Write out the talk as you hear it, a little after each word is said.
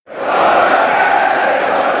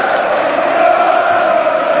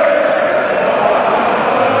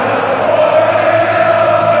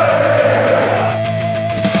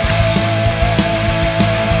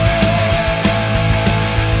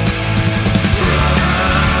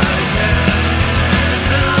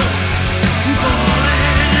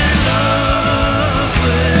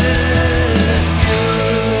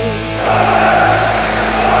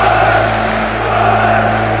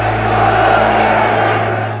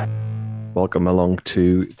Welcome along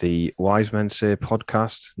to the Wise Men Say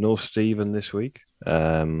podcast. No Stephen this week,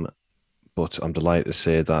 but I'm delighted to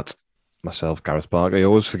say that myself, Gareth Barker, I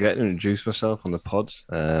always forget to introduce myself on the pods.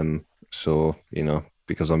 Because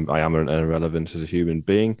I am irrelevant as a human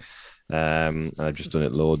being, and I've just done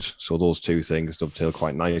it loads. So those two things dovetail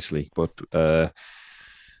quite nicely. But I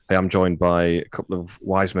am joined by a couple of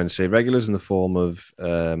Wise Men Say regulars in the form of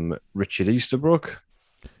Richard Easterbrook.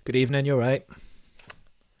 Good evening, you're right.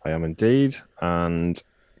 I am indeed. And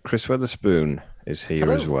Chris Weatherspoon is here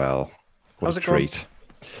Hello. as well. What How's a it going? treat.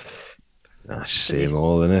 Same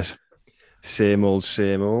old, innit? Same old,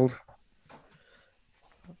 same old.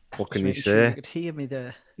 What can you Just making sure say? you could hear me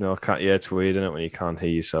there. No, I can't. Yeah, it's weird, isn't it, when you can't hear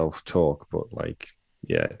yourself talk? But,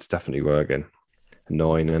 yeah, it's definitely working.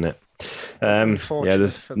 Annoying, isn't it? Unfortunate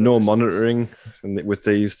there's for the no listeners. monitoring with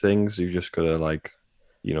these things. You've just got to,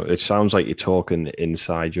 it sounds like you're talking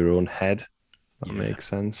inside your own head. That makes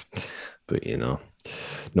sense. But,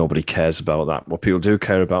 nobody cares about that. What people do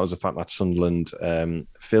care about is the fact that Sunderland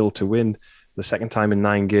failed to win the second time in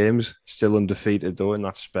 9 games, still undefeated, though, in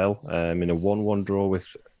that spell, in a 1-1 draw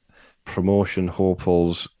with promotion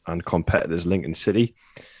hopefuls and competitors Lincoln City.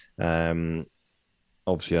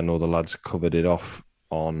 Obviously, I know the lads covered it off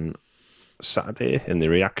on Saturday in the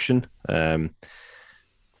reaction, but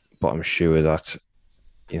I'm sure that,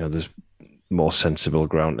 there's more sensible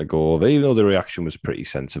ground to go over, even though the reaction was pretty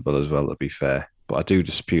sensible as well, to be fair. But I do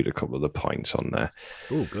dispute a couple of the points on there.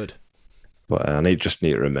 Oh, good. But I just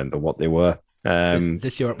need to remember what they were.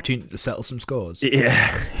 This your opportunity to settle some scores?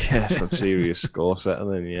 Yeah, some serious score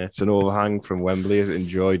settling. Yeah, it's an overhang from Wembley. I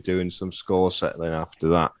enjoyed doing some score settling after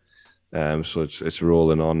that. So it's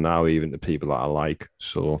rolling on now, even to people that I like.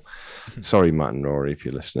 So sorry, Matt and Rory, if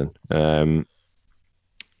you're listening.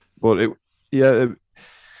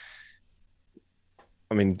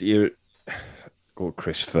 You go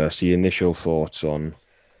Chris first. Your initial thoughts on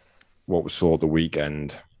what we saw the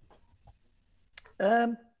weekend?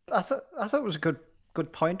 I thought it was a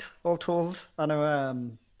good point, all told. I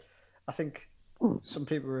know. I think some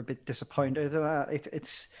people were a bit disappointed.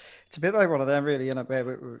 It's a bit like one of them, really,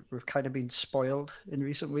 where we've kind of been spoiled in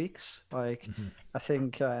recent weeks. I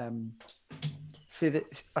think I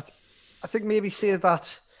think maybe say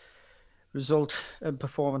that result and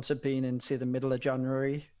performance had been in, say, the middle of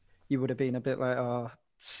January, you would have been a bit like, oh,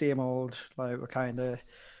 same old, like we're kind of,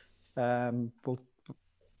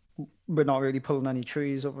 we're not really pulling any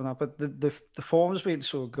trees up and that. But the form's been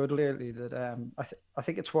so good lately that I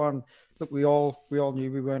think it's one. Look, we all knew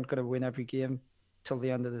we weren't going to win every game till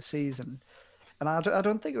the end of the season, and I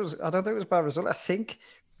don't think it was a bad result. I think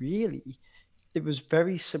really it was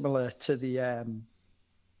very similar to the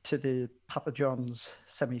Papa John's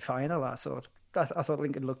semi-final. I thought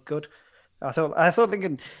Lincoln looked good. I thought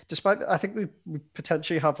Lincoln, despite I think we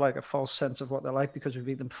potentially have like a false sense of what they're like because we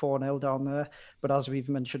beat them 4-0 down there. But as we've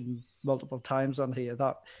mentioned multiple times on here,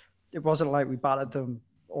 that it wasn't like we battered them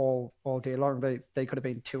all day long. They could have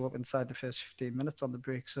been 2 up inside the first 15 minutes on the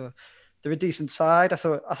break. So they're a decent side. I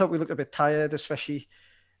thought we looked a bit tired, especially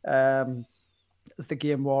as the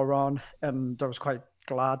game wore on, and I was quite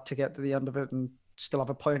glad to get to the end of it and still have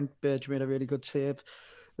a point. Burge made a really good save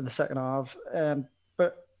in the second half.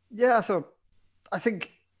 But yeah, I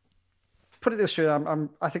think put it this way,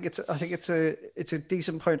 I think it's a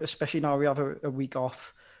decent point, especially now we have a week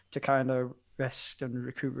off to kind of rest and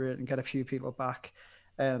recuperate and get a few people back.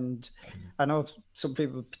 And I know some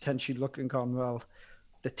people potentially look and gone, well,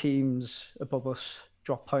 the teams above us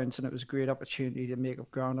dropped points and it was a great opportunity to make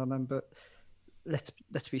up ground on them. But let's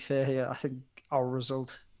be fair here. I think our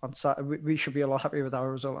result on Saturday, we should be a lot happier with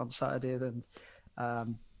our result on Saturday than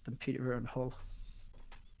Peterborough and Hull.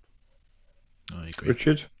 I agree.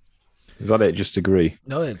 Richard, is that it? Just agree.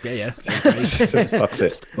 No, yeah. That's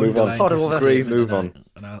it. Move on. Agree. Move on.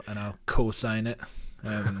 And I'll co-sign it.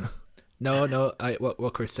 No.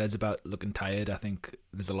 What Chris says about looking tired, I think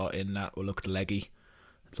there's a lot in that. We looked leggy.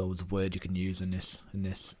 It's always a word you can use in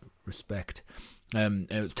this respect.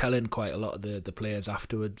 It was telling quite a lot of the players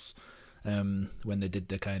afterwards. When they did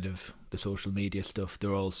the kind of the social media stuff, they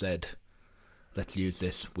all said, let's use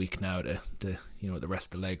this week now to the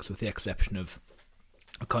rest of the legs, with the exception of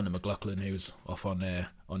Conor McLaughlin, who's off on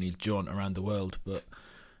his jaunt around the world. But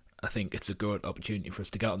I think it's a good opportunity for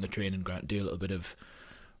us to get on the training ground, do a little bit of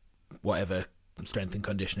whatever strength and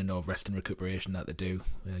conditioning or rest and recuperation that they do,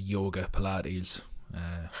 yoga, Pilates,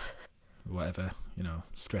 whatever,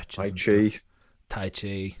 stretches, Tai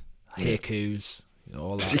Chi, haikus,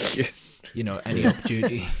 all that. Any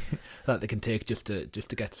opportunity that they can take just to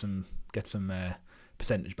get some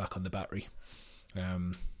percentage back on the battery.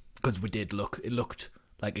 Because it looked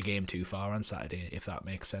like a game too far on Saturday, if that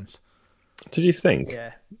makes sense. Did you think?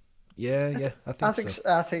 Yeah, Yeah, I think so.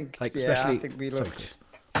 I think, Like yeah, I especially, think we sorry, looked. Chris.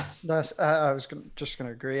 That's, I was just going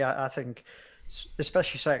to agree. I think,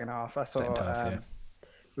 especially second half, I Second thought half, yeah.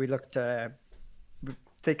 we looked.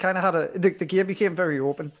 They kind of had the game became very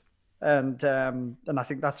open, and I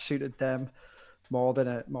think that suited them more than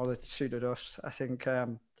it suited us. I think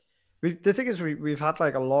the thing is we've had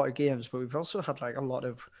like a lot of games, but we've also had like a lot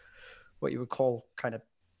of what you would call kind of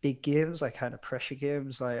big games, like kind of pressure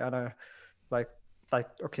games. Like I know, like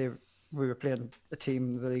okay, we were playing a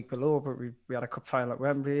team in the league below, but we had a cup final at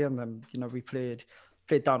Wembley, and then we played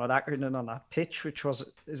down at Accrington on that pitch, which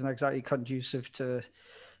isn't exactly conducive to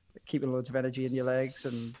keeping loads of energy in your legs.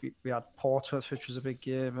 And we had Portsmouth, which was a big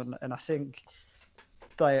game, and I think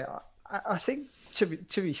like I think to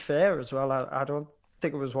be fair as well, I don't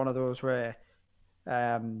think it was one of those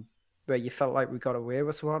um where you felt like we got away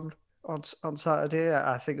with one on Saturday.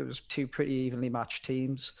 I think it was two pretty evenly matched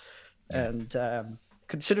teams, Yeah. and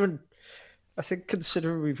considering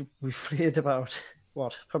considering we've played about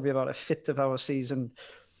probably about a fifth of our season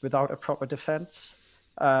without a proper defense.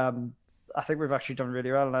 I think we've actually done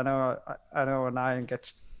really well. And I know Anian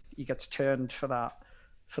gets turned for that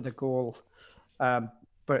for the goal,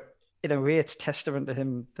 but in a way, it's testament to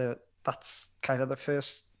him that that's kind of the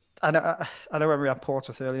first. I know when we had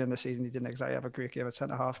Portsmouth earlier in the season, he didn't exactly have a great game at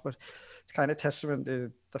centre half, but it's kind of testament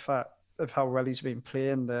to the fact of how well he's been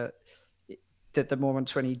playing that the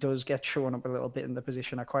moments when he does get shown up a little bit in the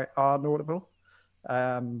position are notable.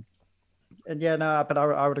 And yeah, no, but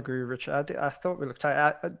I would agree with Richard. I thought we looked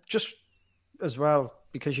tight. Just as well,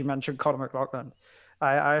 because you mentioned Conor McLaughlin,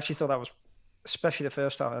 I actually thought that was, especially the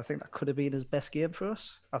first half, I think that could have been his best game for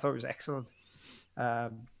us. I thought it was excellent,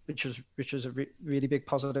 which was a really big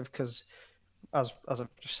positive because, as I've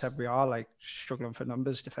just said, we are like struggling for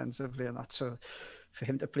numbers defensively, and that's for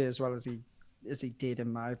him to play as well as he did,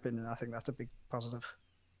 in my opinion, I think that's a big positive.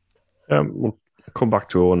 We'll come back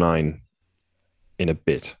to '09 in a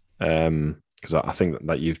bit. Because I think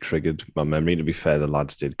that you've triggered my memory. To be fair, the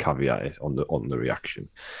lads did caveat it on the reaction.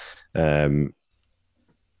 But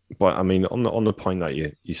I mean, on the point that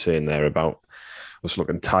you're saying there about us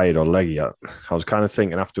looking tired or leggy, I was kind of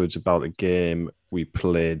thinking afterwards about the game we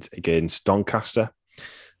played against Doncaster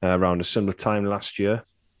around a similar time last year,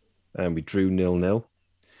 and we drew 0-0.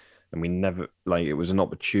 And we never it was an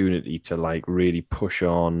opportunity to like really push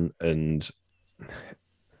on, and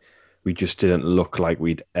we just didn't look like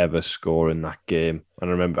we'd ever score in that game. And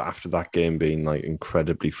I remember after that game being like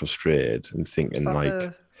incredibly frustrated and thinking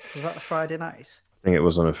was that a Friday night? I think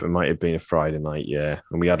it might have been a Friday night, yeah.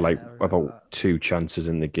 And we had Yeah, like I remember about that. 2 chances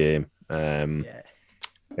in the game. Yeah,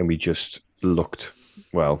 And we just looked,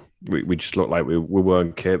 well, we just looked like we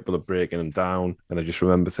weren't capable of breaking them down. And I just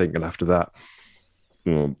remember thinking after that,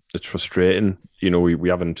 it's frustrating.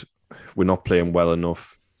 We're not playing well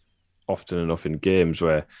enough, often enough in games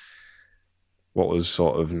where what was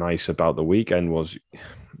sort of nice about the weekend was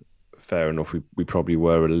fair enough. We probably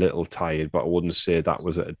were a little tired, but I wouldn't say that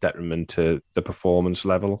was at a detriment to the performance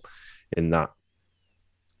level. In that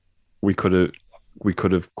we could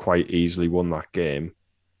have quite easily won that game,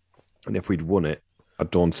 and if we'd won it, I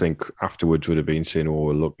don't think afterwards would have been saying, "Oh,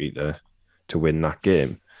 we're lucky to win that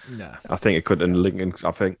game." Nah. I think it could, and Lincoln.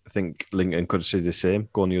 I think Lincoln could say the same.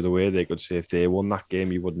 Going the other way, they could say if they won that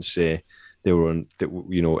game, you wouldn't say they were on.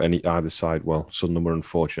 Any either side. Well, Sunderland were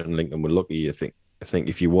unfortunate, and Lincoln were lucky. I think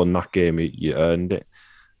if you won that game, you earned it.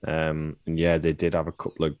 And yeah, they did have a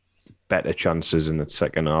couple of better chances in the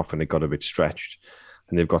second half, and they got a bit stretched.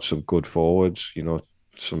 And they've got some good forwards.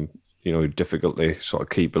 Some difficult to sort of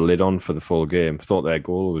keep a lid on for the full game. I thought their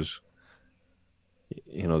goal was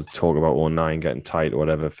talk about 0-9 getting tight or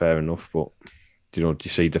whatever, fair enough. But do you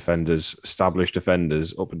see defenders, established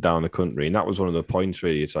defenders, up and down the country, and that was one of the points.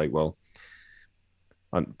 Really, it's like, well,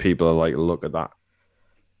 and people are like, look at that,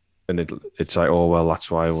 and it's like, oh well,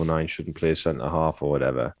 that's why 0-9 shouldn't play centre half or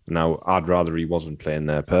whatever. Now, I'd rather he wasn't playing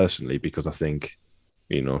there personally because I think,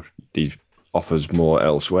 he offers more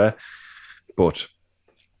elsewhere, but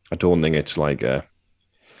I don't think it's like a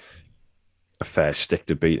fair stick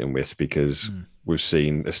to beat him with because we've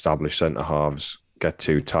seen established centre halves get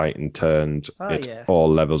too tight and turned at all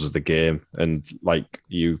levels of the game. And like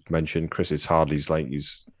you mentioned, Chris, it's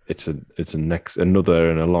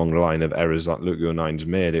another in a long line of errors that Luke O'Nine's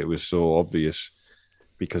made. It was so obvious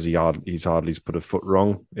because he's hardly put a foot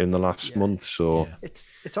wrong in the last month. So it's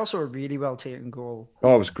also a really well taken goal.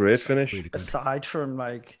 Oh, it was a great finish. Really aside from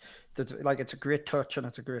it's a great touch and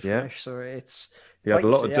it's a great finish. So he had a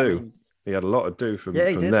lot to do. He had a lot to do from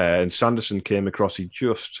there. And Sanderson came across. He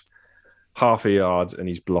just half a yard and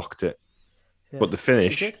he's blocked it. Yeah. But the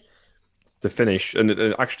finish, the finish, and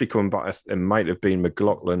it actually coming back, it might have been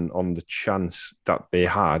McLaughlin on the chance that they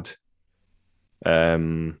had,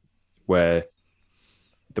 where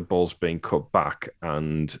the ball's being cut back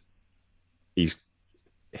and he's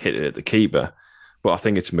hit it at the keeper. But I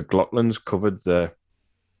think it's McLaughlin's covered the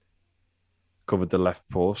left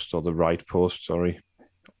post or the right post, sorry,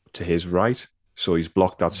 to his right. So he's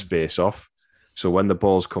blocked that space off. So when the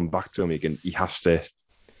ball's come back to him, he has to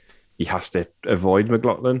avoid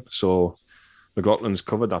McLaughlin. So McLaughlin's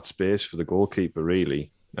covered that space for the goalkeeper,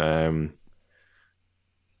 really. So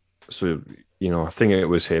I think it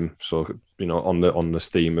was him. So on this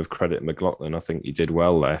theme of credit McLaughlin, I think he did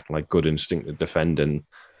well there, like good instinctive defending.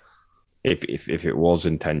 If it was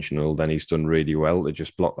intentional, then he's done really well to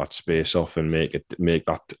just block that space off and make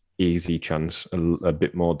that easy chance a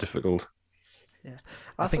bit more difficult. Yeah,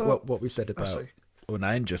 I think what we said about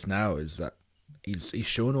O'Nien just now is that he's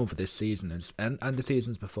shown over this season and the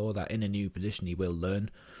seasons before that in a new position he will learn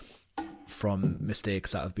from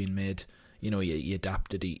mistakes that have been made. He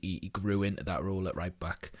adapted, he grew into that role at right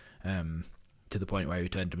back, to the point where he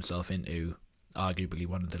turned himself into arguably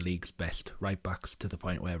one of the league's best right backs, to the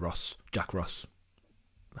point where Jack Ross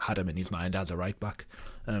had him in his mind as a right back.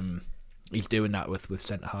 He's doing that with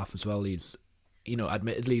centre half as well. He's,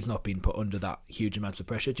 admittedly he's not been put under that huge amounts of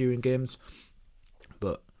pressure during games,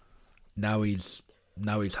 but now he's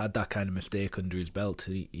had that kind of mistake under his belt.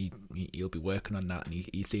 He'll be working on that, and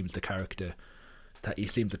he seems the type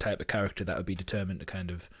of character that would be determined to kind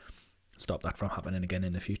of stop that from happening again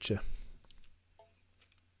in the future.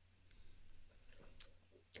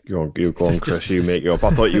 You go on, Chris. You make it up. I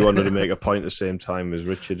thought you wanted to make a point at the same time as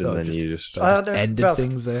Richard, and then you just ended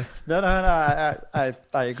things there. No.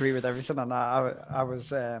 I agree with everything on that. I was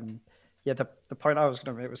the point I was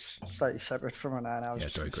going to make was slightly separate from it, and I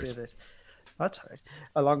was sorry, Chris. That's all right.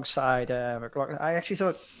 Alongside McLaughlin, I actually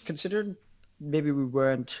thought, considering maybe we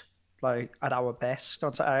weren't like at our best,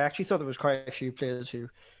 I actually thought there was quite a few players who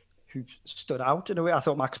stood out in a way. I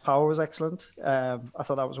thought Max Power was excellent. I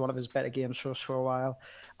thought that was one of his better games for us for a while.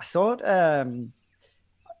 I thought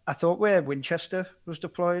where Winchester was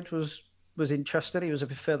deployed was interesting. He was a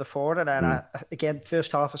bit further forward, and then again,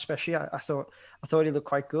 first half especially, I thought he looked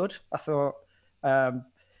quite good. I thought I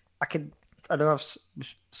know I've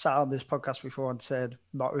sat on this podcast before and said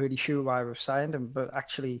not really sure why we've signed him, but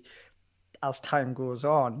actually, as time goes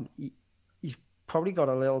on, he's probably got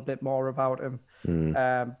a little bit more about him.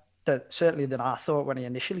 Certainly than I thought when he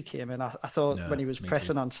initially came in. I thought when he was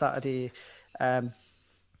pressing on Saturday,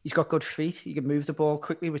 he's got good feet. He can move the ball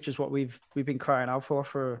quickly, which is what we've been crying out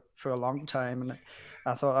for a long time. And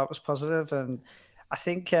I thought that was positive. And I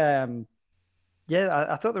think, I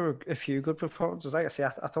thought there were a few good performances. Like I say,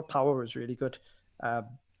 I thought Power was really good.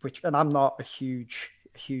 And I'm not a huge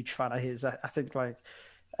fan of his. I think like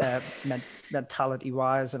mentality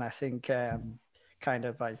wise, and I think kind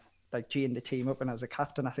of like G'ing the team up, and as a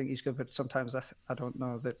captain, I think he's good. But sometimes I don't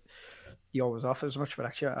know that he always offers much. But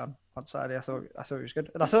actually, on Saturday, I thought he was good.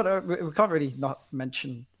 And I thought we can't really not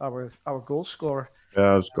mention our goal scorer.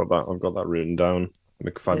 Yeah, I've got that written down.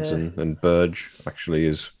 McFadden and Burge actually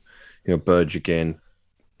is, Burge again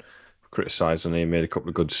criticised, and he made a couple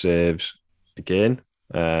of good saves again.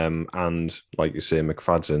 And like you say,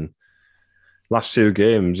 McFadden. Last two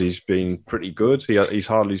games, he's been pretty good. He's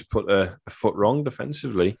hardly put a foot wrong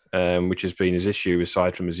defensively, which has been his issue,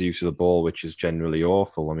 aside from his use of the ball, which is generally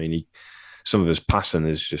awful. I mean, some of his passing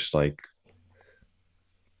is just like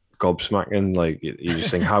gobsmacking. Like, you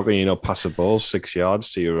just think, how can you not pass a ball 6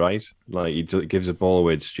 yards to your right? Like, he gives the ball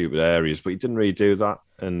away to stupid areas, but he didn't really do that.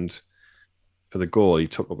 And for the goal, he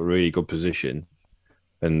took up a really good position,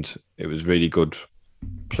 and it was really good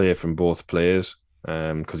play from both players.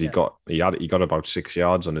 Because he got about 6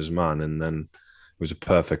 yards on his man, and then it was a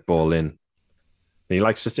perfect ball in. And he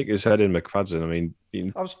likes to stick his head in, McFadden. I mean,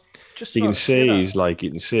 you can say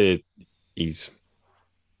he's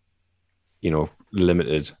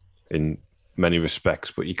limited in many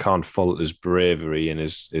respects, but you can't fault his bravery and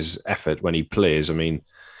his effort when he plays. I mean,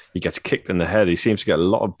 he gets kicked in the head. He seems to get a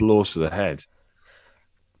lot of blows to the head.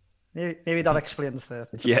 Maybe that explains the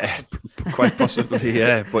yeah, quite possibly,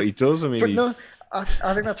 yeah. But he does. I mean, I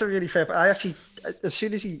think that's a really fair point. I actually, as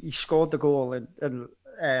soon as he scored the goal, and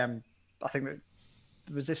I think that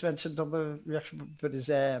was this mentioned on the reaction, but his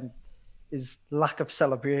lack of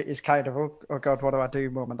celebration is kind of oh god, what do I do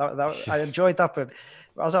moment. I enjoyed that, but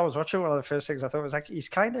as I was watching, one of the first things I thought was actually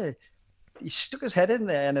he stuck his head in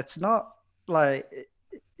there, and it's not like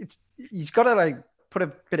he's got to like put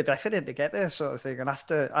a bit of effort in to get there, sort of thing. And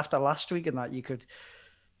after last week and that, you could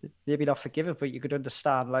maybe not forgive it, but you could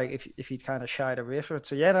understand like if he'd kind of shied away from it.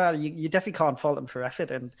 So yeah, no, you definitely can't fault him for effort.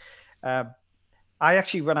 And I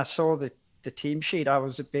actually, when I saw the team sheet, I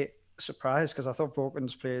was a bit surprised because I thought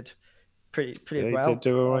Vokins played pretty Yeah, he did well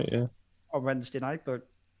do all right. Yeah. on Wednesday night, but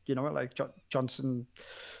you know, like Johnson,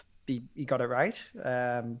 he got it right.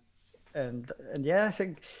 And yeah, I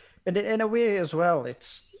think, and in a way as well,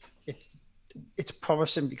 it's it's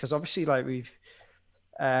promising because obviously, like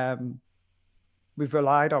um, we've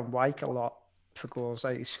relied on Wyke a lot for goals.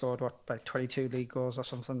 Like he scored what, like 22 league goals or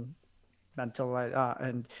something mental like that,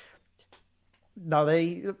 and now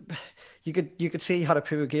you could see he had a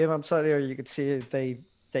poor game on Saturday, or you could see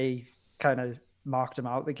they kind of marked him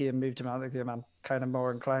out the game, moved him out of the game. I'm kind of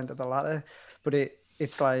more inclined to the latter, but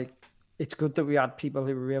it's like it's good that we had people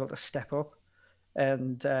who were able to step up,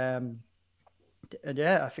 and yeah,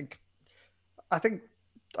 I think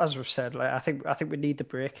as we've said, like I think we need the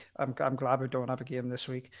break. I'm glad we don't have a game this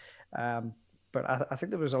week. But I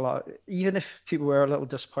think there was a lot, even if people were a little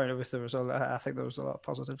disappointed with the result, I think there was a lot of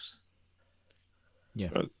positives. Yeah.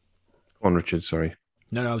 Go on, Richard. Sorry.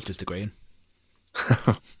 No, I was just agreeing.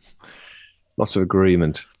 Lots of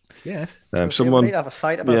agreement. Yeah. We Someone, need to have a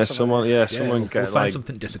fight about yeah, something. someone we'll get find like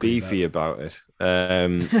something to disagree beefy about it.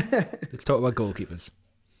 Let's talk about goalkeepers.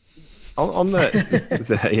 On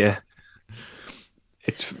yeah,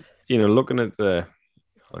 it's looking at I'm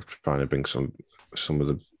trying to bring some of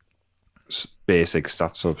the basic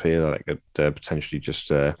stats up here that I could potentially just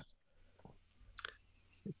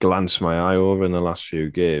glance my eye over in the last few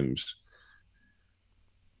games.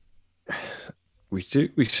 We've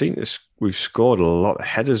scored a lot of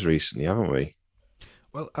headers recently, haven't we?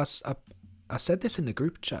 Well, I said this in the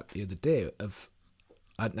group chat the other day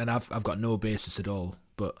and I've got no basis at all.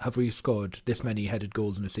 But have we scored this many headed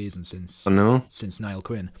goals in a season since Niall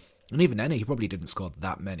Quinn? And even then, he probably didn't score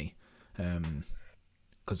that many,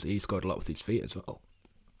 because he scored a lot with his feet as well.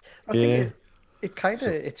 I think it kind of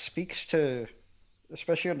it speaks to,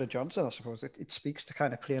 especially under Johnson, I suppose it speaks to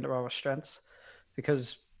kind of playing to our strengths,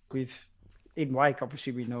 because we've in Wyke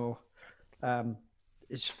obviously we know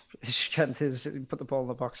his strength is put the ball in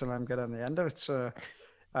the box and let him get on the end of it. So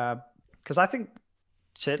because I think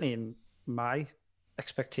certainly in my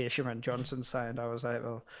expectation when Johnson signed, I was like,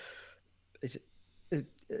 well, is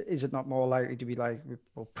it not more likely to be like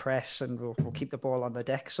we'll press and we'll keep the ball on the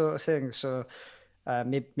deck sort of thing? So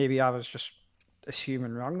maybe I was just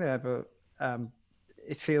assuming wrong there, but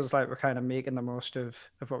it feels like we're kind of making the most of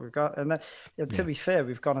what we've got. And to be fair,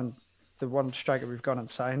 we've gone and the one striker we've gone and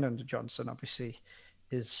signed under Johnson obviously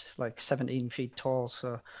is like 17 feet tall,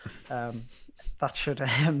 so that should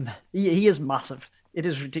he is massive. It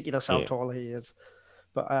is ridiculous how tall he is.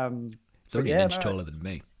 But it's only an inch taller than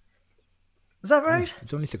me. Is that right?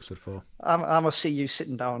 It's only 6'4". I must see you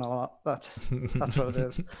sitting down a lot. That's what it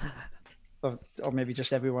is. Or maybe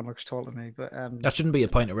just everyone looks taller than me. But that shouldn't be a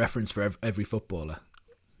point of reference for every footballer.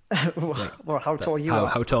 Well, how tall you are?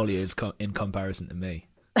 How tall he is in comparison to me.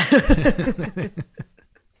 It's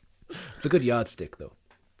a good yardstick, though,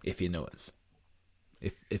 if you know it.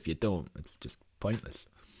 If you don't, it's just pointless.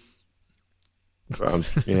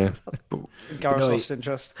 Yeah. Gareth's lost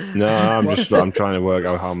interest. No, I'm trying to work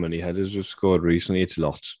out how many headers we've scored recently. It's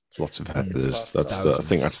lots of headers. I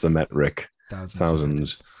think that's the metric.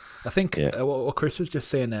 Thousands. I think what Chris was just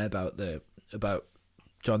saying there about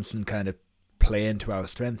Johnson kind of playing to our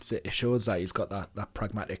strengths. It shows that he's got that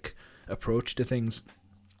pragmatic approach to things,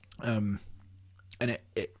 and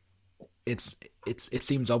it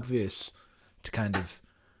seems obvious to kind of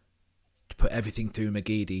put everything through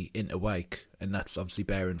McGeady into Wyke, and that's obviously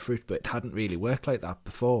bearing fruit, but it hadn't really worked like that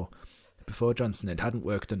before Johnson. It hadn't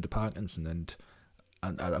worked under Parkinson, and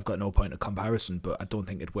I've got no point of comparison, but I don't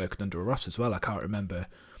think it worked under Ross as well. I can't remember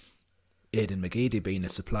Aidan McGeady being a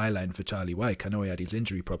supply line for Charlie Wyke. I know he had his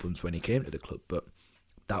injury problems when he came to the club, but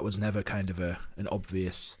that was never kind of an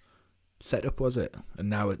obvious setup, was it? And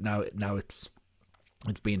now it's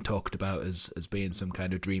being talked about as being some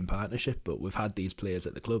kind of dream partnership, but we've had these players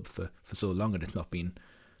at the club for so long and it's not been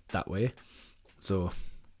that way. So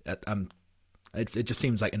it just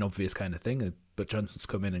seems like an obvious kind of thing, but Johnson's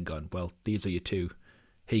come in and gone, well, these are your two.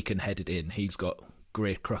 He can head it in. He's got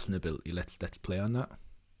great crossing ability. Let's play on that.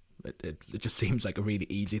 It just seems like a really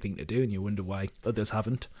easy thing to do, and you wonder why others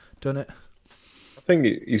haven't done it. I think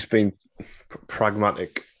he's been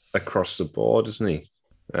pragmatic across the board, isn't he?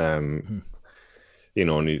 And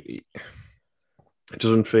it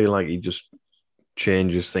doesn't feel like he just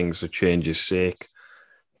changes things for change's sake.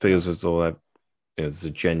 Feels as though there's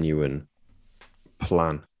a genuine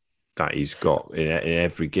plan that he's got in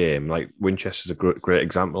every game. Like Winchester's a great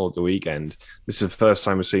example at the weekend. This is the first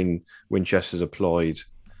time we've seen Winchester deployed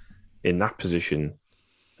in that position,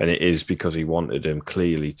 and it is because he wanted him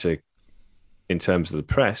clearly to, in terms of the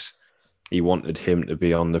press, he wanted him to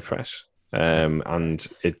be on the press, and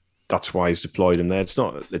that's why he's deployed him there.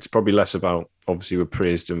 It's probably less about, obviously we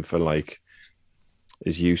praised him for like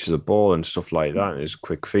his use of the ball and stuff like that, and his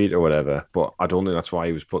quick feet or whatever. But I don't think that's why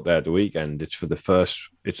he was put there at the weekend. It's for the first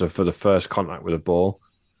contact with the ball.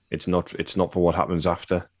 It's not for what happens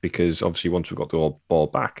after, because obviously once we've got the ball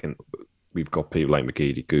back and we've got people like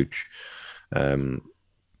McGeady, Gooch,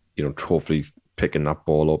 hopefully picking that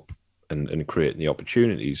ball up and creating the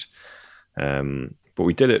opportunities. But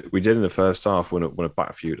we did it. We did in the first half, won it back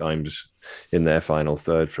a few times in their final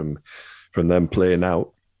third from them playing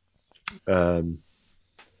out.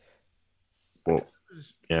 But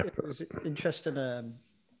yeah, it was interesting.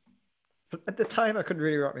 At the time, I couldn't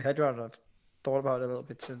really wrap my head around it. I've thought about it a little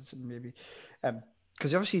bit since, and maybe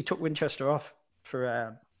because obviously he took Winchester off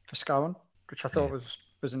for Scowen, which I thought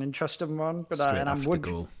was an interesting one. But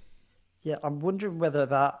I'm wondering whether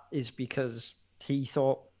that is because he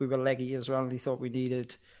thought we were leggy as well, and he thought we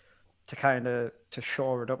needed to kind of to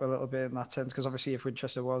shore it up a little bit in that sense. Because obviously, if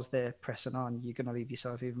Winchester was there pressing on, you're going to leave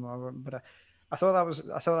yourself even more room. But I thought that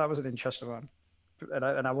was an interesting one,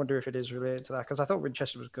 and I wonder if it is related to that, because I thought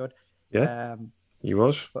Winchester was good. Yeah, he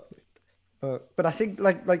was. But I think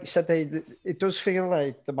like you said, it does feel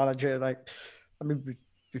like the manager, like, I mean,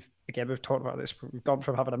 we've talked about this, but we've gone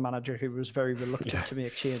from having a manager who was very reluctant to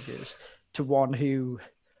make changes to one who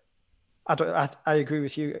I agree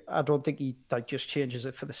with you. I don't think he like just changes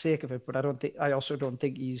it for the sake of it, but I also don't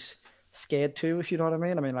think he's scared to, if you know what I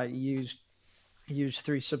mean. I mean, like he used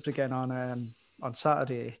 3 subs again on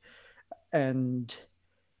Saturday, and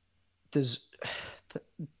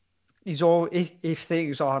he's all if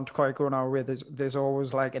things aren't quite going our way, there's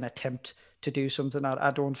always like an attempt to do something.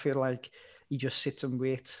 I don't feel like he just sits and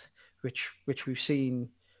waits, which we've seen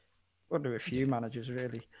under a few managers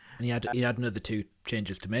really. And he had another 2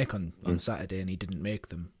 changes to make on Saturday, and he didn't make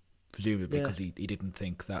them, presumably because he didn't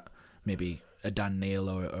think that maybe a Dan Neil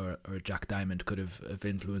or a Jack Diamond could have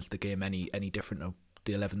influenced the game any different of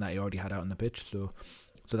the 11 that he already had out on the pitch. So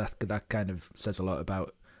that kind of says a lot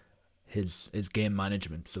about his game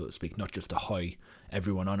management, so to speak, not just to hoy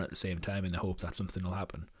everyone on at the same time in the hope that something will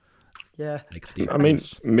happen. Yeah, like Steve. I mean,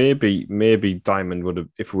 maybe Diamond would have,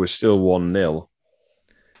 if it was still 1-0.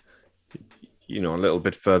 A little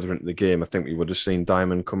bit further into the game, I think we would have seen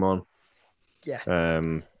Diamond come on. Yeah.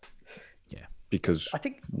 Because I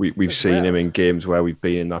think we've seen him in games where we've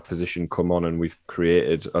been in that position come on, and we've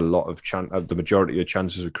created a lot of the majority of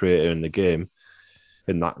chances we created in the game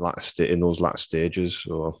in those last stages.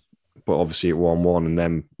 So, but obviously at 1-1, and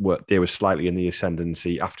then they were slightly in the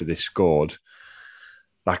ascendancy after they scored.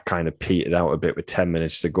 That kind of petered out a bit with 10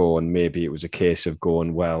 minutes to go, and maybe it was a case of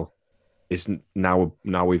going, well, isn't now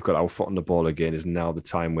we've got our foot on the ball again, is now the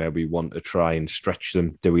time where we want to try and stretch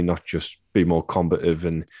them? Do we not just be more combative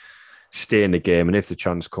and stay in the game, and if the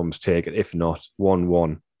chance comes, take it? If not,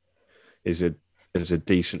 1-1 is a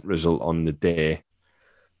decent result on the day,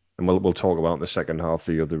 and we'll talk about in the second half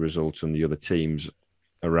the other results and the other teams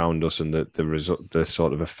around us and the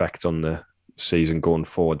sort of effect on the season going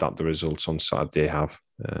forward that the results on Saturday have.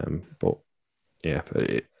 But yeah,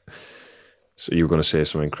 so you were going to say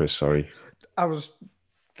something, Chris? Sorry. I was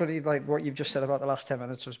funny, like what you've just said about the last 10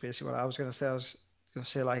 minutes was basically what I was going to say. I was going to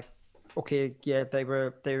say, like, okay, yeah, they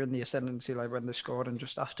were in the ascendancy like when they scored and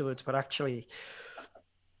just afterwards, but actually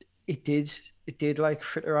it did like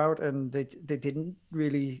fritter out, and they didn't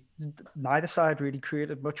really, neither side really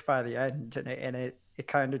created much by the end, and it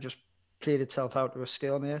kind of just played itself out to a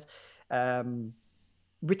stalemate,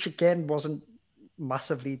 which again wasn't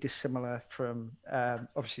massively dissimilar from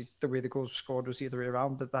obviously the way the goals were scored was the other way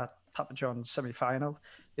around, but that Papa John's semi-final,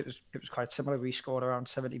 it was quite similar. We scored around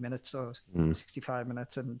 70 minutes or 65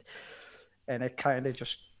 minutes, and it kind of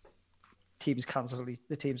just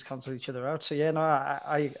the teams cancel each other out. So yeah, no,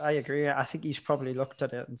 I agree. I think he's probably looked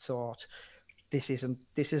at it and thought this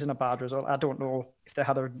isn't a bad result. I don't know if they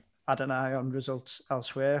had an eye on results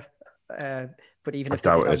elsewhere, but even if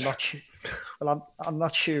they did, I'm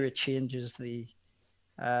not sure it changes the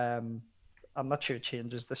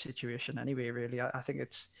situation anyway. Really, I think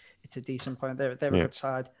it's a decent point. They're a good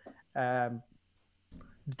side. They're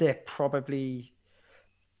probably,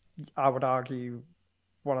 I would argue,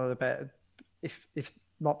 one of the better, if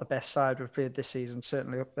not the best side we've played this season.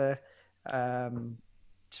 Certainly up there.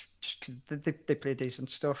 Just they play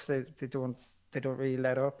decent stuff. They don't really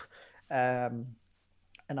let up. And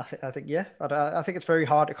I think I think it's very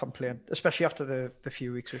hard to complain, especially after the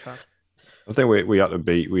few weeks we've had. I think we had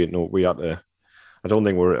to. I don't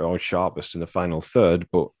think we're at our sharpest in the final third,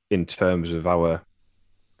 but in terms of our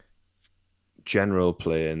general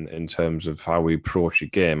play and in terms of how we approach the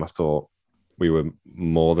game, I thought we were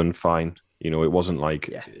more than fine. You know, it wasn't like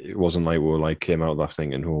Yeah. we were like came out of that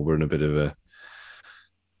thinking, oh, we're in a bit of a,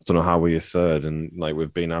 I don't know how we're third, and like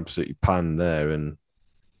we've been absolutely panned there, and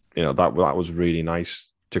you know that was really nice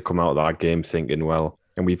to come out of that game thinking, well,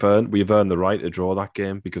 and we've earned the right to draw that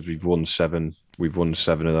game because we've won seven of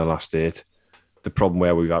the last 8. The problem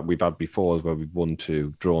where we've had before is where we've won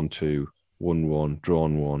 2, drawn 2, won 1,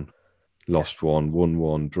 drawn 1, lost 1, won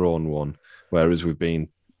 1, drawn 1. Whereas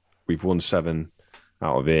we've won 7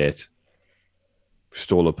 out of 8,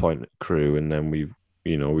 stole a point at Crew, and then we've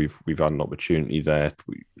had an opportunity there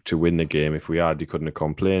to win the game. If we had, you couldn't have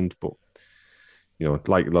complained. But you know,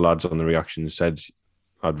 like the lads on the reaction said,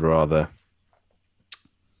 I'd rather,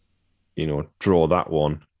 you know, draw that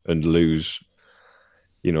one and lose,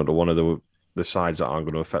 you know, to one of the sides that aren't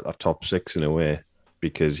going to affect that top 6 in a way,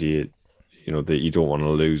 because you don't want to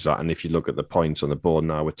lose that. And if you look at the points on the board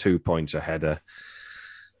now, we're 2 points ahead of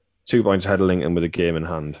Lincoln with a game in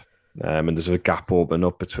hand, and there's a gap open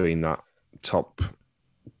up between that top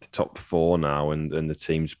 4 now and the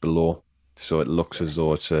teams below. So it looks as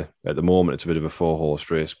though at the moment it's a bit of a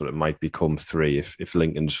 4-horse race, but it might become 3 if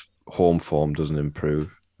Lincoln's home form doesn't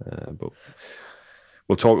improve. But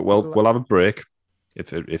we'll have a break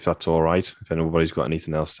if that's all right. If anybody's got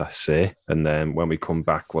anything else to say, and then when we come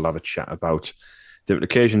back, we'll have a chat about the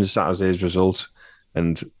implications of Saturday's result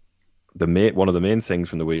and one of the main things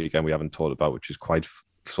from the weekend we haven't talked about, which is quite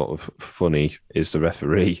sort of funny, is the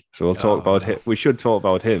referee. So we'll talk about him. We should talk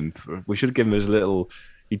about him. We should give him his little.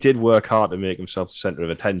 He did work hard to make himself the centre of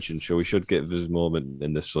attention, so we should give his moment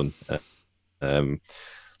in the sun. So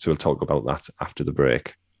we'll talk about that after the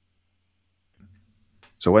break.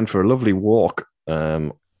 So I went for a lovely walk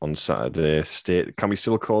on Saturday. Can we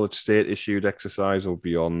still call it state-issued exercise or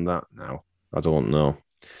beyond that now? I don't know.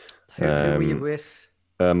 Who were you with?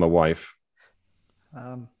 My wife.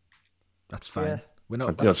 That's fine. Yeah. We're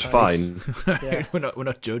not. That's fine. Yeah. We're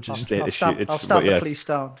not judging. I'll stamp the police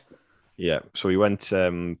down. Yeah. So we went.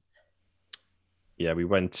 We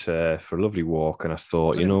went for a lovely walk, and I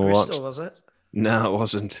thought, you know Bristol, what? Was it? No, it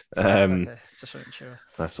wasn't. Okay, just wasn't sure.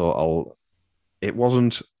 I thought it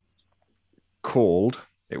wasn't cold.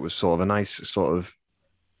 It was sort of a nice, sort of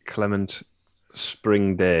clement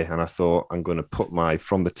spring day, and I thought I'm going to put my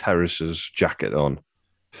From the Terraces jacket on.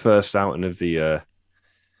 First outing of the year.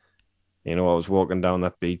 You know, I was walking down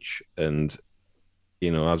that beach, and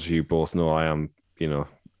you know, as you both know, I am, you know,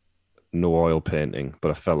 no oil painting,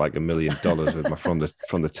 but I felt like $1 million with my From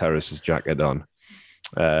the Terraces jacket on.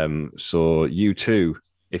 So you too,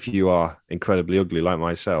 if you are incredibly ugly like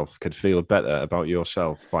myself, could feel better about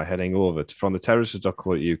yourself by heading over to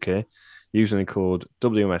fromtheterraces.co.uk, using the code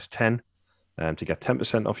WMS10 to get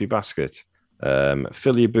 10% off your basket.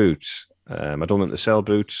 Fill your boots. I don't think they sell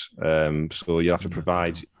boots, so you have to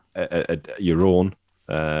provide your own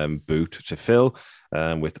boot to fill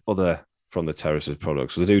with other From the Terraces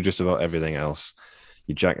products. So they do just about everything else.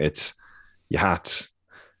 Your jackets, your hats,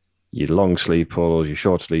 your long sleeve polos, your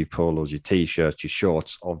short sleeve polos, your t-shirts, your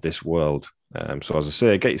shorts of this world. So as I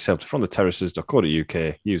say, get yourself to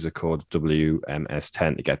fromtheterraces.co.uk, use the code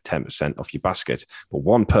WMS10 to get 10% off your basket. But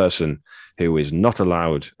one person who is not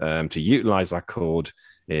allowed to utilize that code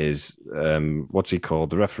is what's he called?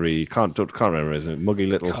 The referee, can't remember, isn't it? Muggy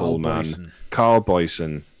little hole man, Carl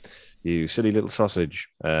Boyson. You silly little sausage.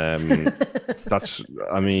 That's,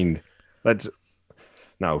 I mean,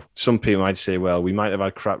 now, some people might say, well, we might have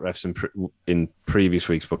had crap refs in previous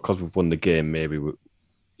weeks, but because we've won the game, maybe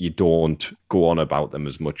you don't go on about them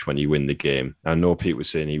as much when you win the game. I know people were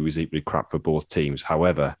saying he was equally crap for both teams.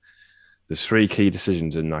 However, there's 3 key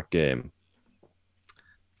decisions in that game.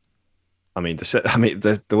 I mean,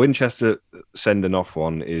 the Winchester sending off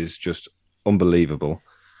one is just unbelievable.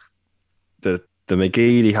 The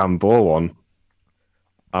McGeady handball one,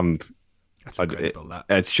 That's incredible.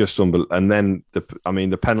 It's just unbelievable. And then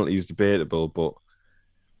the penalty is debatable, but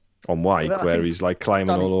on Wyke, where he's like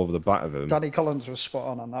climbing all over the back of him. Danny Collins was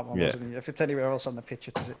spot on that one, wasn't he? If it's anywhere else on the pitch,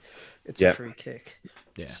 it's a free kick.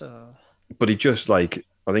 Yeah. So, but he just I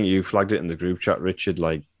think you flagged it in the group chat, Richard.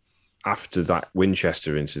 Like after that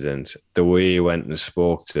Winchester incident, the way he went and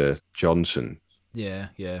spoke to Johnson. Yeah.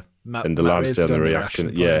 And the lads did the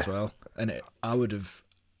reaction. Yeah. As well. And I would have.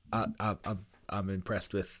 I'm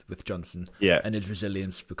impressed with Johnson and his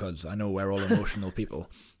resilience, because I know we're all emotional people.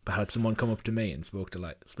 But had someone come up to me and spoke to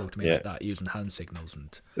me like that, using hand signals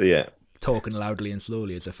and talking loudly and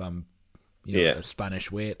slowly as if I'm a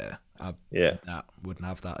Spanish waiter, I wouldn't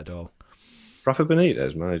have that at all. Rafa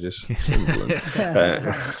Benitez, man, just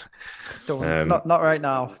not right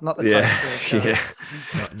now, not the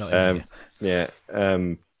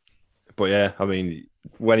time. But yeah, I mean,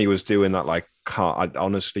 when he was doing that, like, I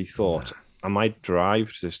honestly thought I might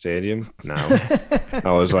drive to the stadium now.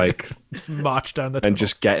 I was like, Just march down the and tunnel.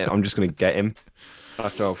 just get it. I'm just going to get him.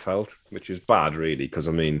 That's how I felt, which is bad, really, because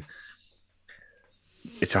I mean,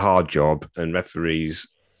 it's a hard job, and referees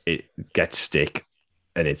it gets stick,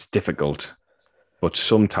 and it's difficult. But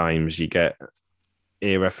sometimes you get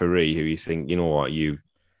a referee who you think, you know what, you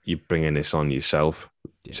bringing this on yourself.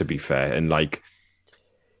 Yeah. To be fair, and like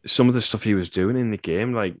some of the stuff he was doing in the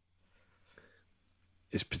game, like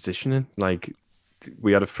his positioning, like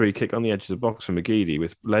we had a free kick on the edge of the box from McGeady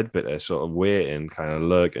with Ledbetter sort of waiting, kind of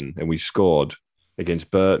lurking, and we scored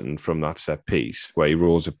against Burton from that set piece where he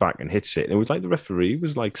rolls it back and hits it. And it was like the referee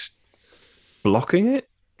was like blocking it,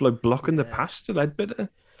 like blocking the pass to Ledbetter.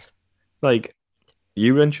 Like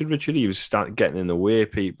you mentioned, Richard, he was getting in the way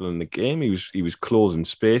of people in the game. He was closing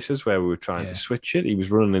spaces where we were trying to switch it. He was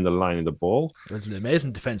running in the line of the ball. It was an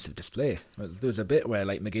amazing defensive display. There was a bit where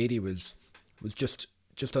like McGeady was just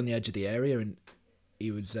on the edge of the area, and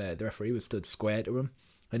he was the referee was stood square to him,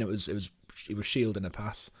 and he was shielding a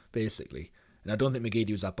pass basically. And I don't think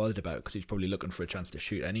McGeady was that bothered about it because he was probably looking for a chance to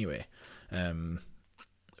shoot anyway.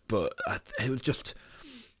 But it was just.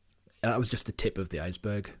 That was just the tip of the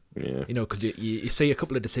iceberg. Yeah. You know, because you see a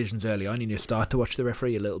couple of decisions early on and you start to watch the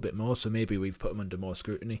referee a little bit more, so maybe we've put him under more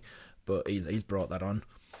scrutiny, but he's brought that on.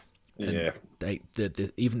 And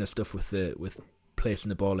the even the stuff with placing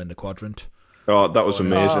the ball in the quadrant. Oh, that was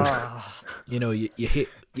amazing. You know, you hit,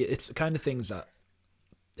 it's the kind of things that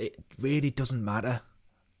it really doesn't matter.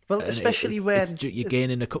 Well, especially when you're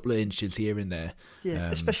gaining a couple of inches here and there. Yeah,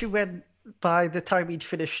 especially when by the time he'd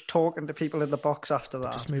finished talking to people in the box after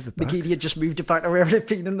that, just move it back. McGeady had just moved it back to where it had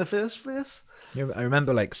been in the first place. I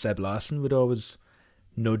remember like Seb Larson would always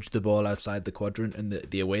nudge the ball outside the quadrant, and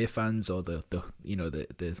the away fans or the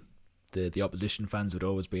opposition fans would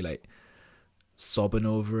always be like sobbing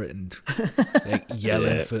over it and like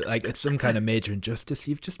yelling for like it's some kind of major injustice.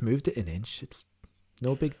 You've just moved it an inch. It's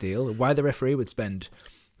no big deal. Why the referee would spend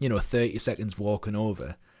 30 seconds walking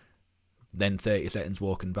over, then 30 seconds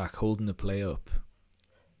walking back, holding the play up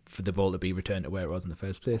for the ball to be returned to where it was in the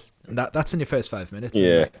first place. And that's in your first 5 minutes.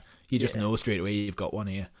 Yeah. You just know straight away you've got one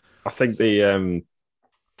here. I think the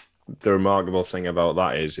remarkable thing about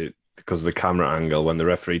that is it because of the camera angle when the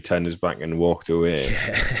referee turned his back and walked away.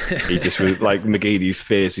 He just was like McGeady's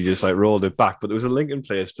face. He just like rolled it back. But there was a Lincoln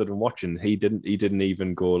player stood and watching. He didn't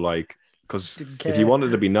even go like because if he wanted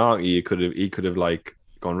to be narky, he could have like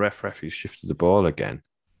gone ref. He's shifted the ball again.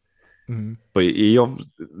 Mm-hmm. But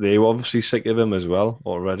they were obviously sick of him as well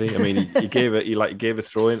already. I mean, he gave a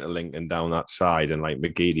throw into Lincoln down that side, and like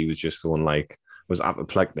McGeady was just going like was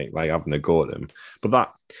apoplectic, like having a go at him. But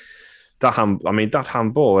that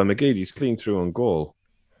handball, and McGeady's clean through on goal.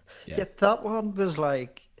 Yeah, that one was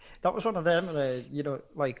like that was one of them.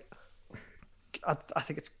 Like I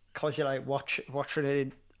think it's because you like watching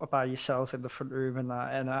it by yourself in the front room and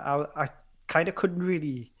that, and I kind of couldn't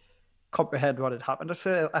really comprehend what had happened at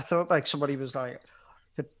first. I thought like somebody was like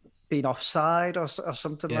had been offside or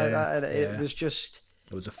something like that, and it was just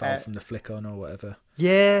it was a foul from the flick on or whatever.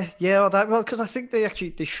 Yeah, or that because I think they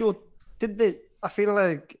showed, didn't they? I feel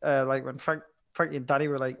like when Frankie and Danny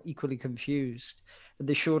were like equally confused, and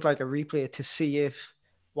they showed like a replay to see if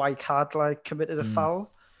Wyke had like committed a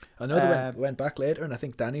foul. I know they went back later, and I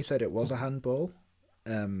think Danny said it was a handball.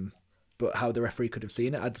 But how the referee could have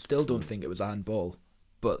seen it, I still don't think it was a handball.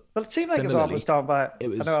 But it seemed like his arm was down by. It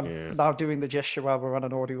was, I know I'm now doing the gesture while we're on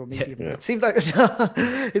an audio medium. Yeah. It seemed like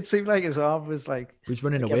his arm was like he was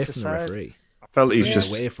running away from the referee. I felt he's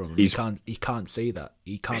just away from him. He can't see that.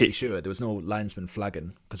 He can't be sure. There was no linesman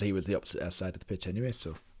flagging because he was the opposite side of the pitch anyway.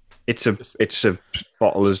 So it's a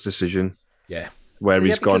bottler's decision. Yeah. Where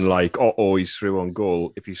he's gone like, he's through on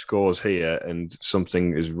goal. If he scores here and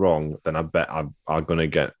something is wrong, then I bet I'm going to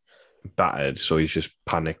get battered. So he's just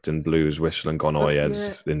panicked and blew his whistle and gone,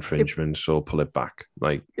 it's infringement, so pull it back.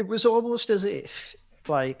 Like it was almost as if,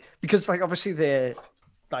 like, because like obviously their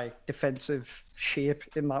like defensive shape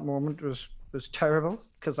in that moment was terrible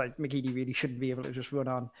because like McGeady really shouldn't be able to just run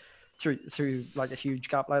on through like a huge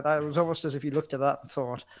gap like that. It was almost as if he looked at that and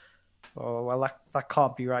thought, oh well, that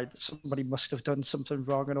can't be right. Somebody must have done something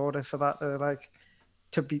wrong in order for that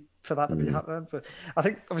to be happening. But I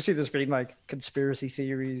think obviously there's been like conspiracy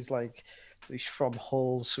theories, like he's from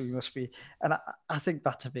Hull, so he must be. And I think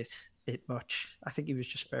that's a bit much. I think he was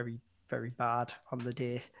just very, very bad on the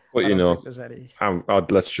day. Well,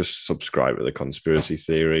 let's just subscribe to the conspiracy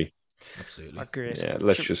theory. Absolutely, agreed. Yeah,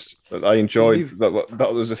 I enjoyed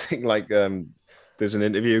that was a thing like. There's an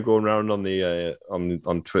interview going around on the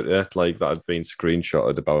on Twitter like that had been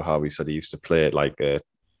screenshotted about how he said he used to play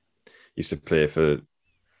for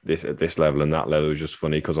this at this level and that level. It was just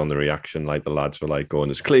funny because on the reaction, like the lads were like going,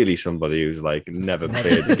 "There's clearly somebody who's like never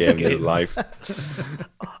played the game in his life." I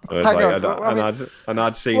was Hang like, on, I mean,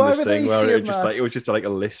 I'd seen why this were thing they where saying that? it was just like a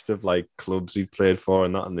list of like clubs he played for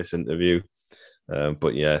and that in this interview.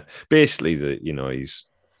 But yeah, basically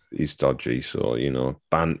he's dodgy. So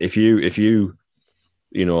ban if you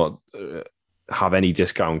have any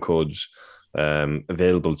discount codes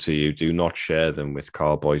available to you, do not share them with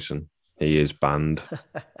Carl Boyson. He is banned.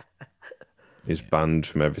 He's banned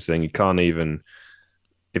from everything. He can't even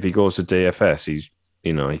if he goes to DFS.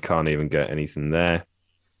 He can't even get anything there.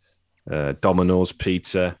 Domino's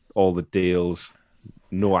Pizza, all the deals,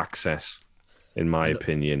 no access. In my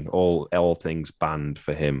opinion, all things banned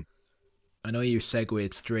for him. I know you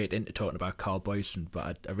segued straight into talking about Carl Boyson,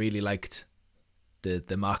 but I really liked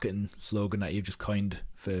the marketing slogan that you've just coined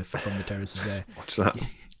for From the Terraces there. What's that?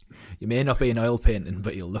 You may not be an oil painting,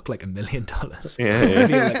 but you'll look like $1 million. Yeah, You'll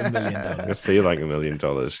feel like $1 million. I feel like $1 million.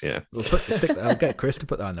 Yeah. I'll get Chris to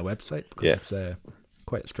put that on the website because it's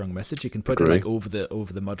quite a strong message. You can put it like over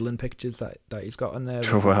the modelling pictures that he's got on there.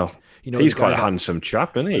 Well, he's quite a handsome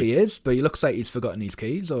chap, isn't he? Well, he is, but he looks like he's forgotten his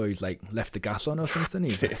keys or he's like left the gas on or something.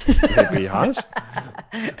 He's like, maybe he has.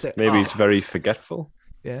 Maybe he's very forgetful.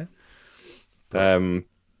 Yeah. But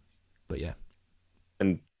yeah.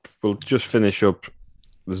 And we'll just finish up.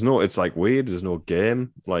 It's like weird. There's no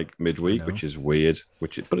game like midweek, which is weird.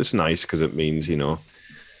 But it's nice because it means we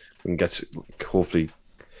can hopefully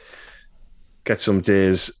get some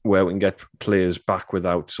days where we can get players back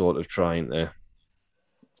without sort of trying to,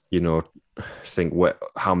 think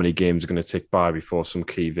how many games are going to tick by before some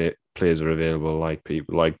key players are available, like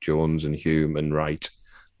people like Jones and Hume and Wright.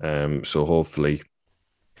 So hopefully,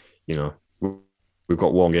 we've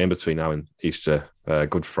got one game between now and Easter,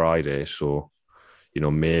 Good Friday. So,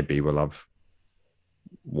 maybe we'll have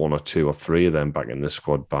one or two or three of them back in the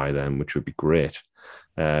squad by then, which would be great.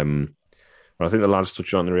 But I think the lads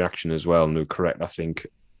touched on the reaction as well, and they're correct. I think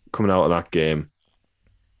coming out of that game,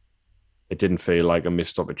 it didn't feel like a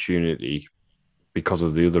missed opportunity because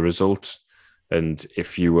of the other results. And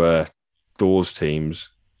if you were those teams,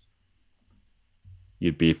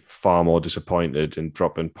 you'd be far more disappointed in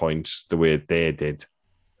dropping points the way they did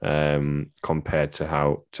compared to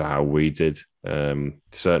how we did.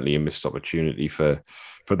 Certainly a missed opportunity for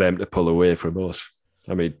them to pull away from us.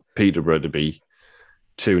 I mean, Peterborough to be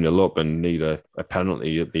 2-0 up and need a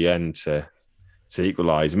penalty at the end to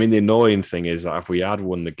equalise. I mean, the annoying thing is that if we had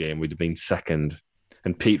won the game, we'd have been second.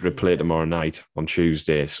 And Peterborough play tomorrow night on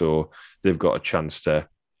Tuesday, so they've got a chance to,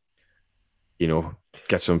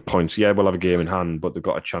 get some points. Yeah, we'll have a game in hand, but they've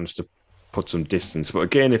got a chance to put some distance. But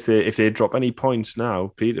again, if they drop any points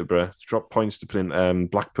now, Peterborough drop points to play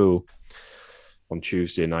Blackpool on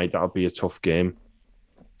Tuesday night, that'll be a tough game.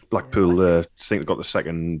 Blackpool, I think they've got the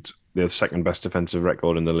second best defensive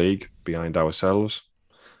record in the league behind ourselves.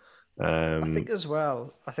 I think as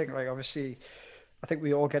well. I think obviously, I think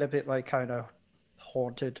we all get a bit kind of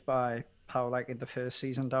haunted by how in the first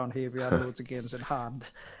season down here we had loads of games in hand,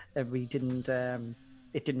 and we didn't.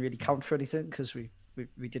 It didn't really count for anything because we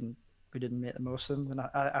didn't make the most of them, and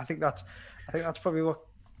I think that's probably what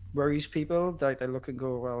worries people. They look and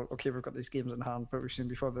go, well, okay, we've got these games in hand, but we've seen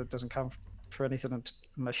before that doesn't count for anything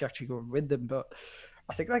unless you actually go and win them. But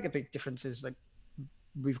I think a big difference is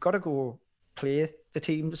we've got to go play the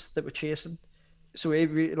teams that we're chasing. So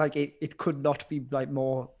it could not be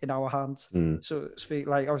more in our hands. So to speak,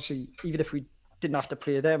 obviously, even if we didn't have to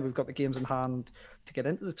play them, we've got the games in hand to get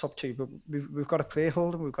into the top two. But we've got to play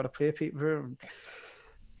Holden, we've got to play Peterborough.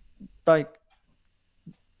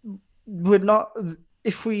 We're not.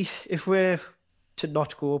 If we're to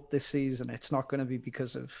not go up this season, it's not going to be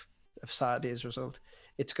because of Saturday's result.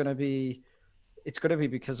 It's going to be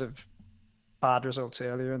because of bad results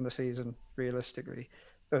earlier in the season, realistically.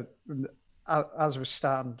 But as we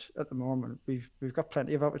stand at the moment, we've got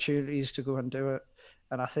plenty of opportunities to go and do it.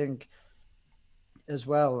 And I think as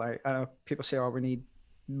well, I know people say, we need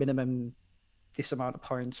minimum this amount of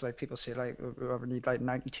points. People say we need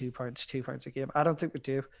 92 points, 2 points a game. I don't think we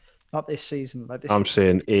do. Not this season. I'm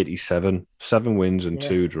saying 87, 7 wins and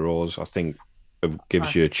 2 draws. I think it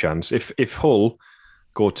gives you a chance. If Hull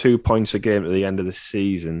go 2 points a game at the end of the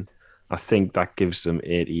season, I think that gives them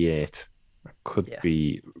 88. I could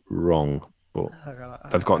be wrong, but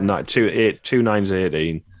they've got 2 nines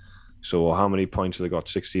 18. So how many points have they got?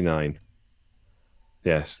 69.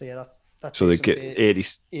 Yes. So they get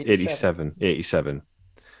 87.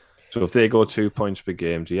 So if they go 2 points per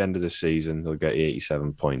game to the end of the season, they'll get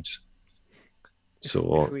 87 points. If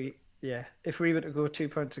we were to go 2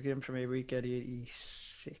 points a game for me, we get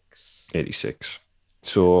 86. 86.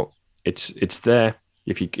 So it's there.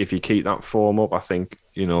 if you keep that form up, I think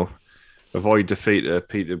avoid defeat at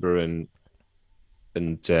Peterborough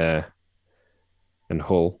and uh, and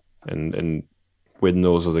Hull and win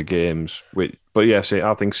those other games. But yeah, see,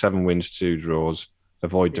 I think 7 wins, 2 draws.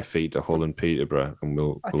 Avoid Yeah. defeat to Hull and Peterborough, and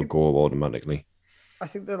we'll I we'll think go automatically. I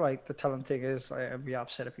think that like the telling thing is, like, we have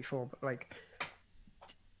said it before, but like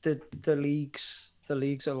the league's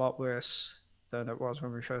a lot worse than it was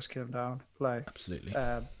when we first came down. Like, Absolutely.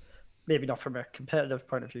 maybe not from a competitive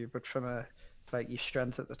point of view, but from a like your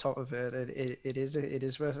strength at the top of it, it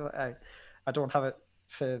is worse. I don't have it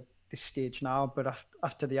for this stage now, but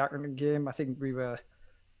after the Accrington game, I think we were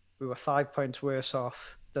 5 points worse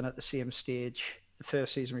off than at the same stage the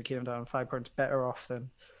first season we came down. 5 points better off than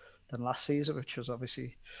last season, which was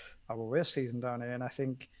obviously our worst season down here. And I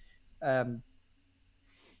think,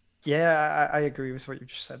 yeah, I agree with what you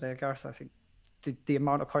just said there, Gareth. I think the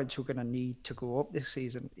amount of points we're going to need to go up this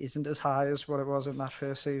season isn't as high as what it was in that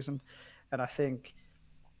first season. And I think,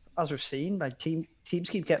 as we've seen, like teams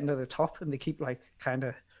keep getting to the top and they keep like kind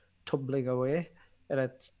of tumbling away. And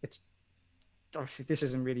it's obviously this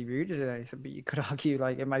isn't really rooted in anything, but you could argue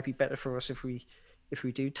like it might be better for us if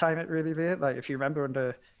we do time it really late. Like if you remember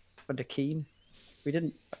under Keane,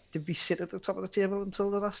 did we sit at the top of the table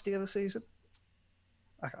until the last day of the season?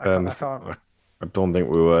 I can't. I don't think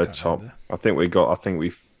we were Can't top. remember. I think we got. I think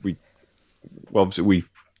we well, obviously we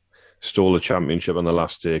stole the championship on the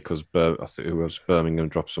last day because I think it was Birmingham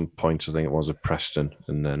dropped some points. I think it was at Preston,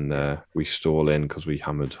 and then we stole in because we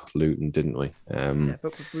hammered Luton, didn't we? Yeah,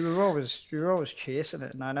 but we were always chasing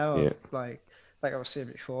it, and I know Yeah. like I was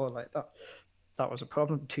saying before, like that was a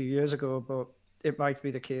problem 2 years ago, but it might be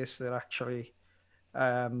the case that actually,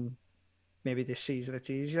 maybe this season it's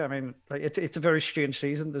easier. I mean, like it's a very strange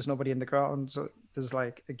season. There's nobody in the ground. So there's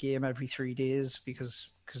like a game every 3 days because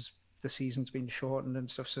the season's been shortened and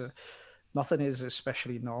stuff. So nothing is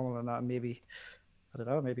especially normal, and that maybe I don't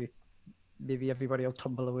know. Maybe everybody will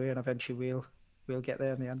tumble away, and eventually we'll get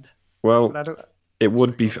there in the end. But Well, I don't. it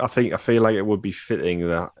would Sorry, be. go on. I feel like it would be fitting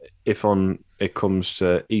that if on it comes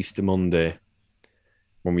to Easter Monday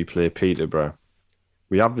when we play Peterborough,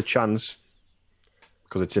 we have the chance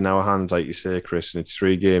because it's in our hands, like you say, Chris, and it's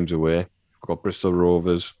 3 games away. We've got Bristol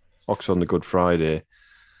Rovers, Oxford on the Good Friday,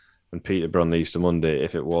 and Peterborough on the Easter Monday.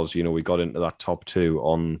 If it was, we got into that top 2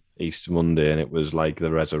 on Easter Monday, and it was like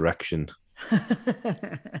the resurrection,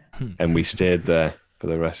 and we stayed there for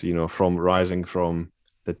the rest. From rising from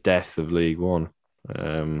the death of League One,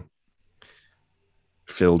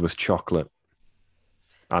 filled with chocolate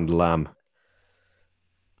and lamb.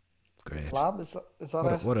 Great. Lab, is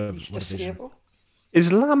that What a Easter vision. staple?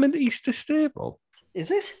 Is lamb an Easter staple?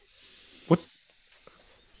 Is it?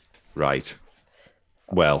 Right.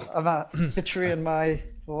 Well, Am I betraying my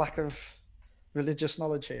lack of religious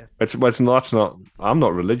knowledge here? it's that's not. I'm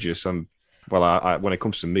not religious. I when it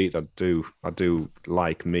comes to meat, I do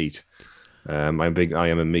like meat. I am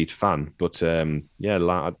a meat fan, but yeah,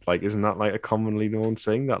 like isn't that like a commonly known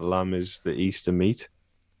thing that lamb is the Easter meat?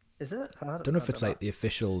 Is it? I don't know if it's like the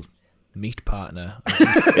official meat partner.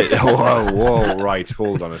 Whoa, right.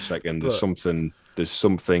 Hold on a second. There's But-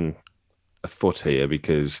 something afoot here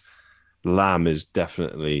because lamb is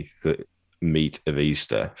definitely the meat of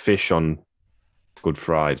Easter. Fish on Good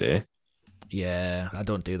Friday. Yeah, I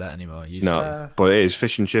don't do that anymore. I used No, to. but it is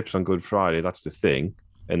fish and chips on Good Friday. That's the thing.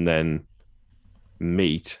 And then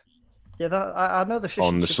meat Yeah, I know the fish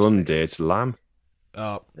on and the chips thing. Sunday. It's lamb.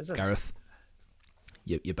 Oh, Is it? Gareth,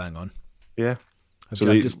 you bang on. Yeah. I've,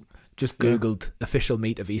 So I've the- just yeah. googled official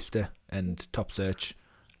meat of Easter and top search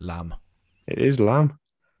lamb. It is lamb.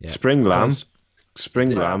 Yeah, Spring lamb. because-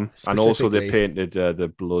 Spring Yeah, lamb. And also they specifically- painted the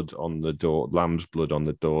blood on the door, lamb's blood on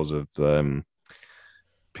the doors of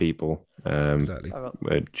people Exactly.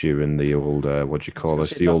 during the old, what do you call gonna it?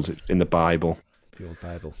 say The that- old, in the Bible. The old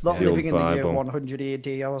Bible. Not The living in old the year Bible. 100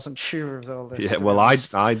 AD, I wasn't sure of all this. Yeah, to be well,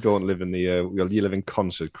 honest. I don't live in the well, you live in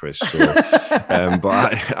Concert, Chris. So,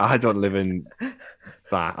 but I don't live in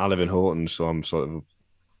that. I live in Horton, so I'm sort of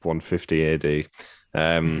 150 AD.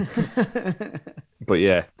 But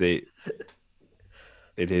yeah, it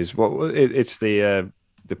is it's the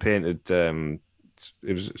painted. It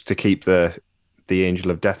was to keep the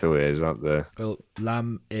angel of death away. Is that the? Well,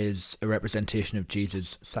 lamb is a representation of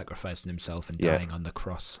Jesus sacrificing himself and Yeah. dying on the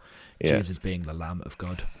cross. Yeah. Jesus being the Lamb of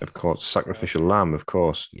God. Of course, sacrificial lamb. Of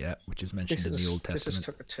course. Yeah, which is mentioned in the Old This has Testament.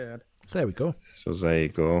 took a turn. So there we go. So there you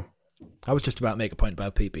go. I was just about to make a point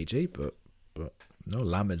about PPG, but no,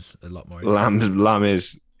 lamb is a lot more interesting. Lamb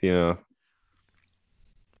is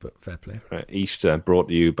But fair play. Easter brought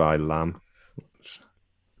to you by lamb.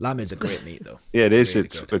 Lamb is a great meat, though. Yeah, it is. Really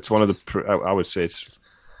It's good. it's one of the. I would say it's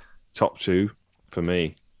top 2 for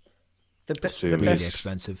me. The Really Really best.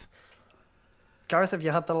 expensive. Gareth, have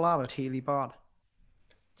you had the lamb at Healy Barn?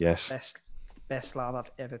 Yes. It's the best lamb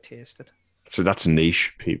I've ever tasted. So that's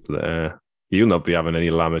niche, people. You'll not be having any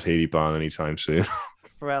lamb at Healy Barn anytime soon.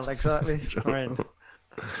 Well, exactly. I mean,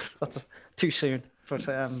 that's too soon. But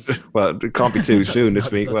Well, it can't be too soon. It's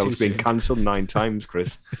Not- been not well, too it's been soon. cancelled 9 times,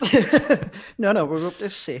 Chris. no, we're up to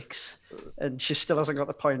 6, and she still hasn't got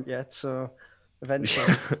the point yet. So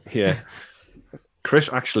eventually, Yeah. Chris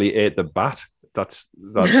actually ate the bat. That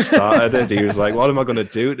started it. He was like, "What am I going to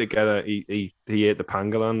do to get a?" He ate the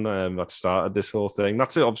pangolin. That started this whole thing.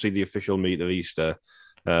 That's obviously the official meat of Easter,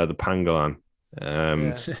 the pangolin.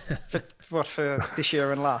 yeah. for this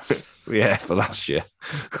year and last. Yeah, for last year.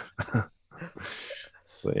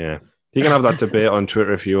 But yeah, you can have that debate on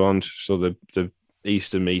Twitter if you want. So the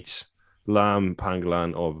Easter meats: lamb,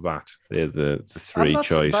 pangolin, or bat. They're the three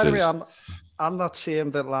choices. By the way, I'm not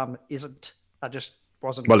saying that lamb isn't. I just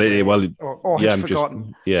wasn't. Well, aware or had yeah, I'm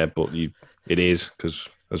forgotten. but it is because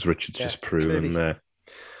as Richard's Yeah, just proven clearly. there.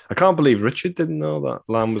 I can't believe Richard didn't know that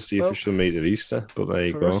lamb was the Well, official meat of Easter. But there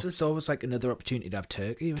you For go. us, it's always like another opportunity to have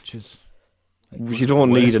turkey, which is. Like one You of the don't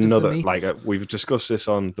need worst of the another. meats. Like we've discussed this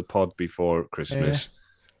on the pod before Christmas.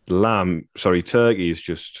 Turkey is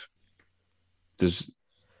just there's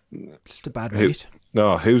Just a bad Who- meat.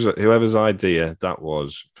 no whoever's idea that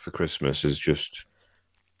was for Christmas is just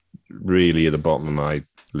really at the bottom of my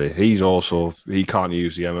list. He can't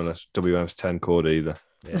use the WMS 10 code either.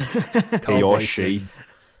 Yeah. He Carl or Mason, she.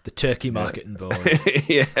 The turkey marketing board.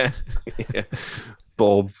 yeah.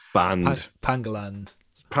 Ball banned. Pangolin.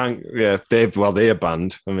 They're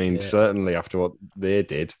banned. I mean, Yeah. certainly after what they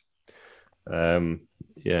did.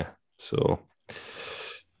 Yeah. So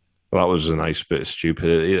that was a nice bit of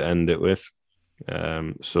stupidity to end it with.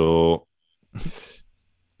 So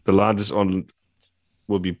the lads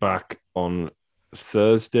will be back on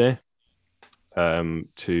Thursday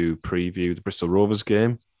to preview the Bristol Rovers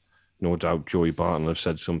game. No doubt Joey Barton have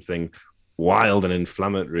said something wild and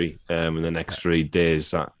inflammatory in the next 3 days.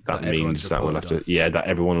 That means everyone's that we'll have to, reported that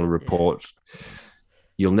everyone will report.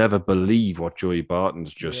 You'll never believe what Joey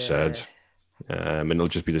Barton's just said. And it'll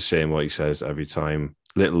just be the same what he says every time.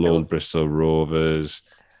 Little old Bristol Rovers.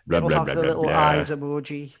 Blah, It'll blah, have blah, the blah, little blah. eyes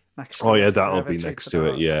emoji next to Oh, it, yeah, that'll wherever be tweets next to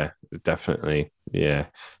it. out. Yeah, definitely. Yeah.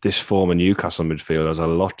 This former Newcastle midfielder has a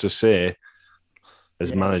lot to say as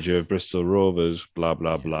Yes. manager of Bristol Rovers, blah,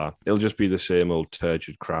 blah, blah. It'll just be the same old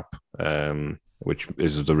turgid crap, which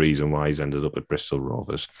is the reason why he's ended up at Bristol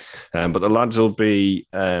Rovers. But the lads will be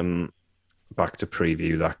back to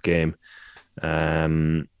preview that game.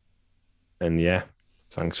 And yeah,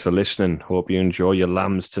 thanks for listening. Hope you enjoy your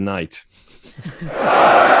lambs tonight.